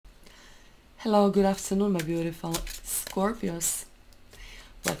Hello, good afternoon, my beautiful Scorpios.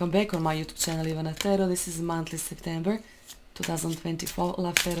 Welcome back on my YouTube channel, Ivana Tarot. This is monthly September 2024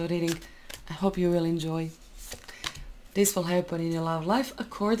 Love Tarot reading. I hope you will enjoy. This will happen in your love life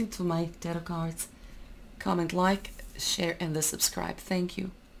according to my tarot cards. Comment, like, share, and subscribe. Thank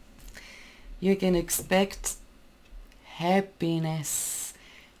you. You can expect happiness.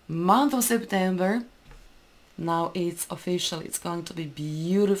 Month of September. Now it's official. It's going to be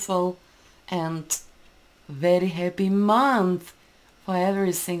beautiful and very happy month for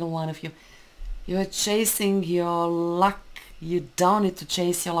every single one of you. You are chasing your luck. You don't need to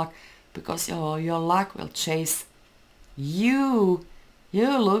chase your luck because your luck will chase you.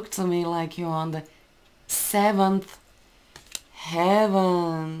 You look to me like you're on the seventh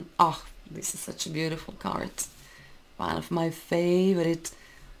heaven. Oh, this is such a beautiful card. One of my favorite.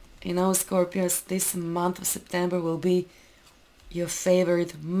 You know, Scorpios, this month of September will be your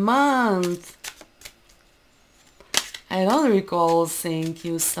favorite month. I don't recall seeing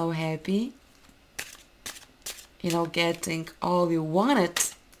you so happy. You know, getting all you wanted.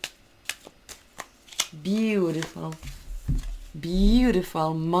 Beautiful,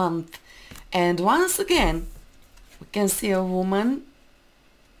 beautiful month. And once again, we can see a woman.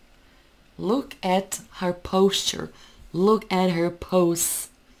 Look at her posture. Look at her pose.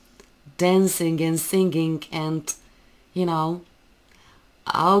 Dancing and singing and, you know,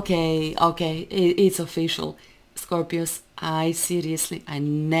 okay, it's official. Scorpios, I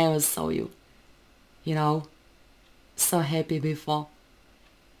never saw you, you know, so happy before.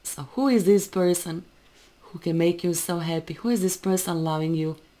 So who is this person who can make you so happy? Who is this person loving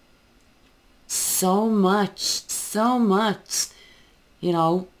you so much, you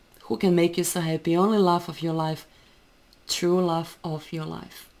know, who can make you so happy? Only love of your life, true love of your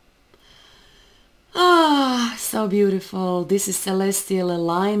life. Ah, so beautiful. This is celestial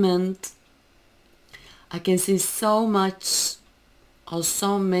alignment. I can see so much or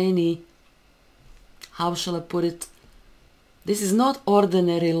so many, how shall I put it? This is not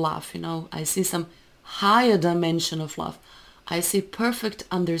ordinary love, you know. I see some higher dimension of love. I see perfect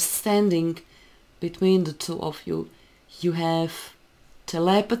understanding between the two of you. You have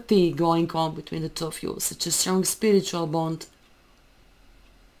telepathy going on between the two of you. Such a strong spiritual bond.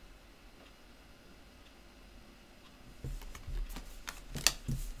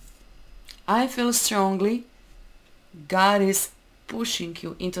 I feel strongly God is pushing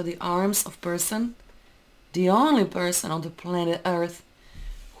you into the arms of person, the only person on the planet Earth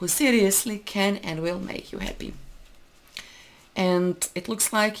who seriously can and will make you happy. And it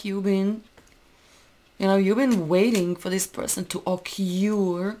looks like you've been waiting for this person to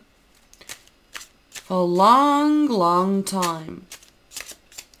occur for a long time.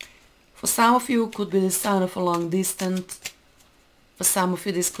 For some of you, it could be the sign of a long distance. For some of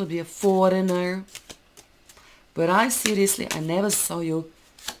you, this could be a foreigner. But I never saw you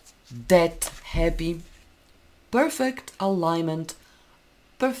that happy. Perfect alignment.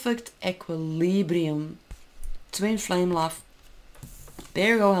 Perfect equilibrium. Twin flame love.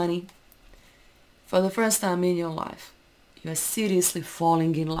 There you go, honey. For the first time in your life, you are seriously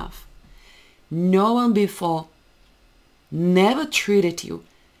falling in love. No one before never treated you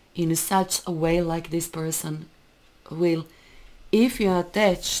in such a way like this person will. If you're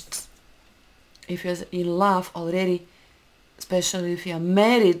attached, if you're in love already, especially if you're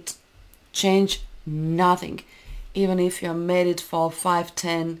married, change nothing. Even if you're married for 5,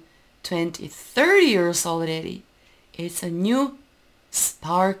 10, 20, 30 years already, it's a new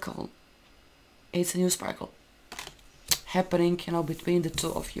sparkle. It's a new sparkle happening, you know, between the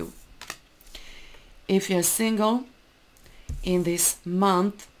two of you. If you're single in this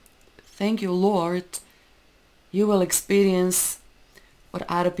month, thank you, Lord, you will experience what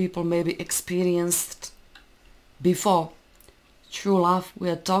other people maybe experienced before. True love, we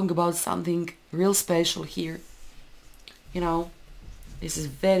are talking about something real special here. You know, this is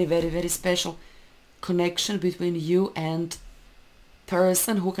very special connection between you and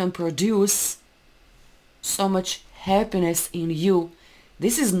person who can produce so much happiness in you.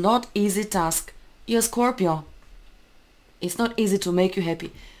 This is not easy task. You're Scorpio. It's not easy to make you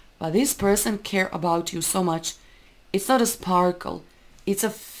happy. But this person care about you so much. It's not a sparkle. It's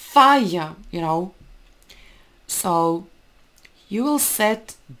a fire, you know. So you will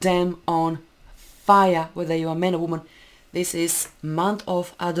set them on fire, whether you are man or woman. This is month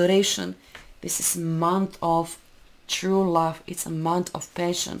of adoration. This is month of true love. It's a month of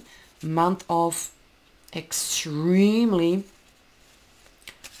passion. Month of extremely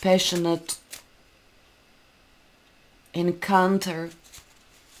passionate encounter.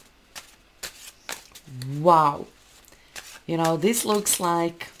 Wow. You know, this looks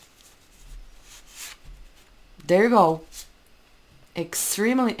like There you go.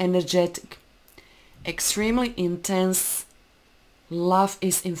 Extremely energetic, extremely intense love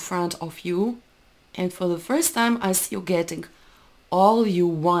is in front of you, and for the first time I see you getting all you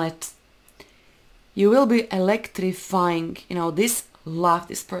wanted. You will be electrifying, you know, this love,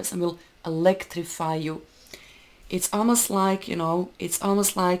 this person will electrify you. It's almost like, you know,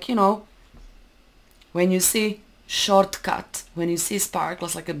 when you see shortcut, when you see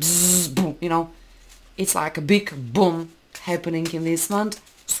sparkles like a bzzz, boom, you know, it's like a big boom happening in this month,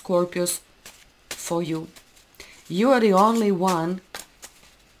 Scorpios, for you. You are the only one,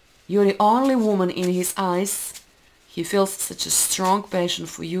 you're the only woman in his eyes. He feels such a strong passion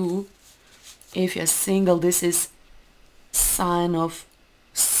for you. If you're single, this is sign of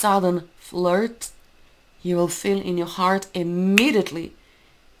sudden flirt. You will feel in your heart immediately.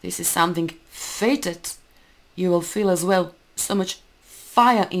 This is something fated. You will feel as well so much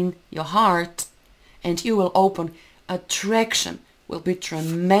fire in your heart, and you will open. Attraction will be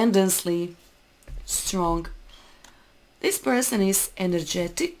tremendously strong. This person is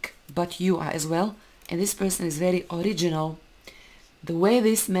energetic, but you are as well, and this person is very original. The way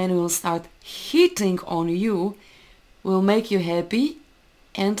this man will start hitting on you will make you happy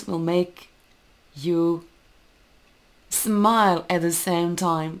and will make you smile at the same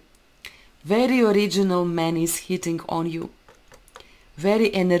time. Very original man is hitting on you. Very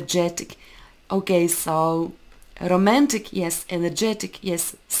energetic. Okay, so romantic, yes. Energetic,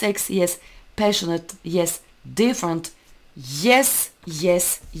 yes. Sexy, yes. Passionate, yes. Different, yes,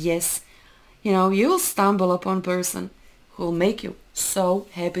 yes, yes. You know, you will stumble upon a person who will make you so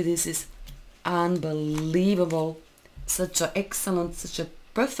happy. This is unbelievable. Such an excellent, such a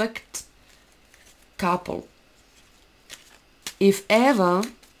perfect couple. If ever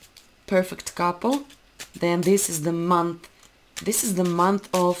perfect couple, then this is the month. This is the month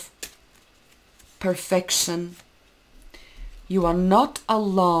of perfection. You are not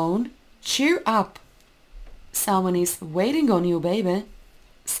alone. Cheer up. Someone is waiting on you, baby.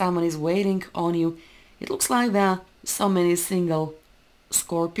 Someone is waiting on you. It looks like there are so many single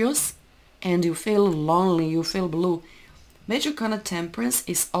Scorpios and you feel lonely, you feel blue. Major Arcana Temperance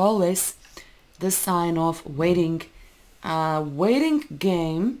is always the sign of waiting. Waiting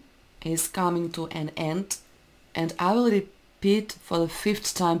game is coming to an end, and I will repeat for the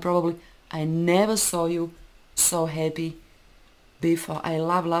 5th time probably, I never saw you so happy before. I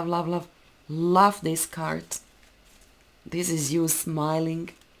love, love, love, love, love this card. This is you smiling.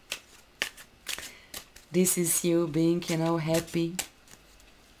 This is you being, you know, happy.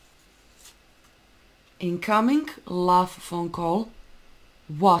 Incoming love phone call.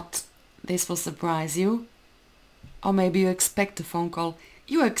 What? This will surprise you. Or maybe you expect a phone call.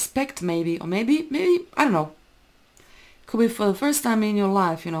 You expect maybe, or maybe, I don't know. Could be for the first time in your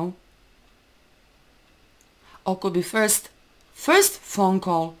life, you know. Or could be first phone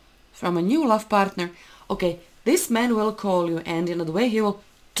call from a new love partner. Okay, this man will call you, and you know, the way he will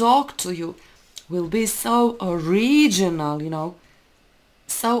talk to you will be so original, you know.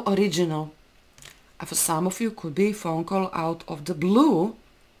 So original. For some of you, could be a phone call out of the blue.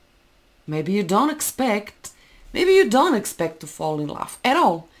 Maybe you don't expect to fall in love at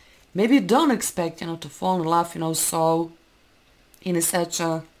all. Maybe you don't expect, you know, to fall in love, you know, so in such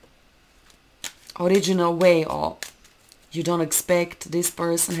a original way, or you don't expect this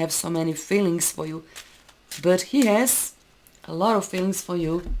person have so many feelings for you, but he has a lot of feelings for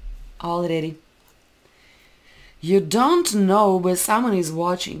you already. You don't know, but someone is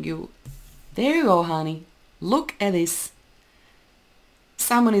watching you. There you go, honey. Look at this.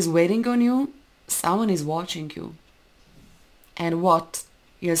 Someone is waiting on you. Someone is watching you. And what?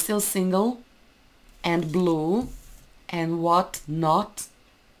 You're still single and blue and what not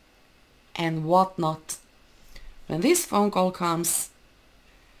and what not. When this phone call comes,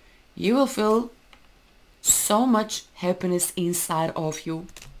 you will feel so much happiness inside of you.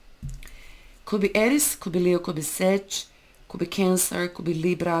 Could be Aries, could be Leo, could be Sag, could be Cancer, could be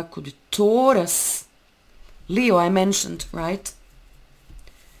Libra, could be Taurus. Leo I mentioned, right?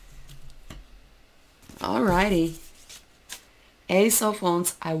 Alrighty. Ace of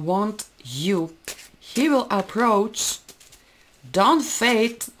Wands, I want you. He will approach. Don't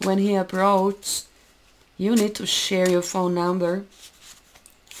fade when he approaches. You need to share your phone number.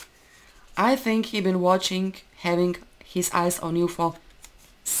 I think he's been watching, having his eyes on you for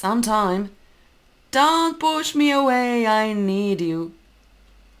some time. Don't push me away, I need you.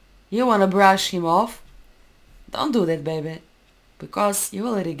 You wanna brush him off? Don't do that, baby, because you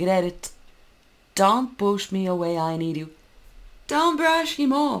will regret it. Don't push me away, I need you. Don't brush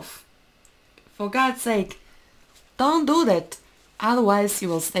him off. For God's sake, don't do that. Otherwise you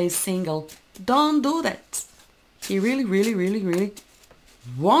will stay single. Don't do that. He really, really, really, really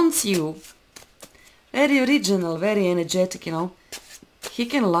wants you. Very original, very energetic, you know. He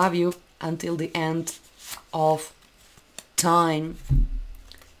can love you until the end of time,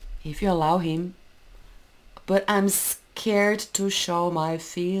 if you allow him. But I'm scared to show my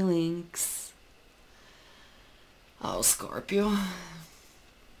feelings. Oh, Scorpio,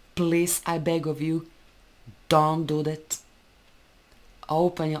 please, I beg of you, don't do that.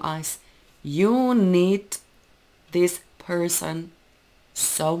 Open your eyes. You need this person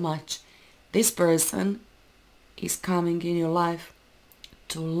so much. This person is coming in your life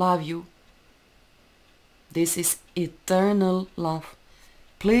to love you. This is eternal love.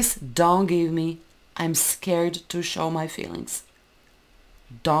 Please don't give me, I'm scared to show my feelings.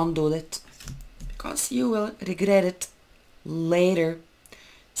 Don't do that, because you will regret it later.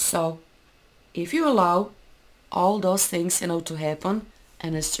 So, if you allow all those things, you know, to happen,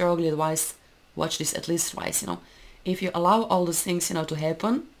 and I strongly advise, watch this at least twice, you know. If you allow all those things, you know, to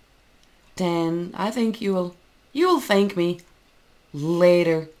happen, then I think you will thank me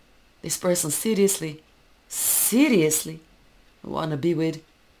later. This person seriously wanna be with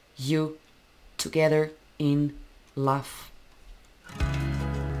you together in love.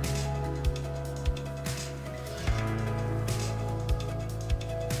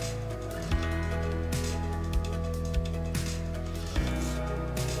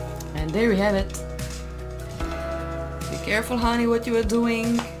 And there we have it. Be careful, honey, what you are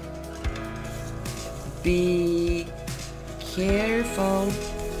doing. Be careful.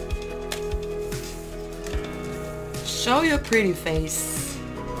 Show your pretty face.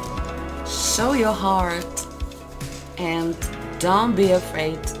 Show your heart. And don't be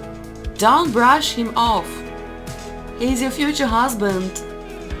afraid. Don't brush him off. He's your future husband.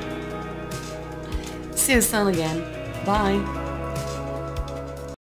 See you soon again. Bye.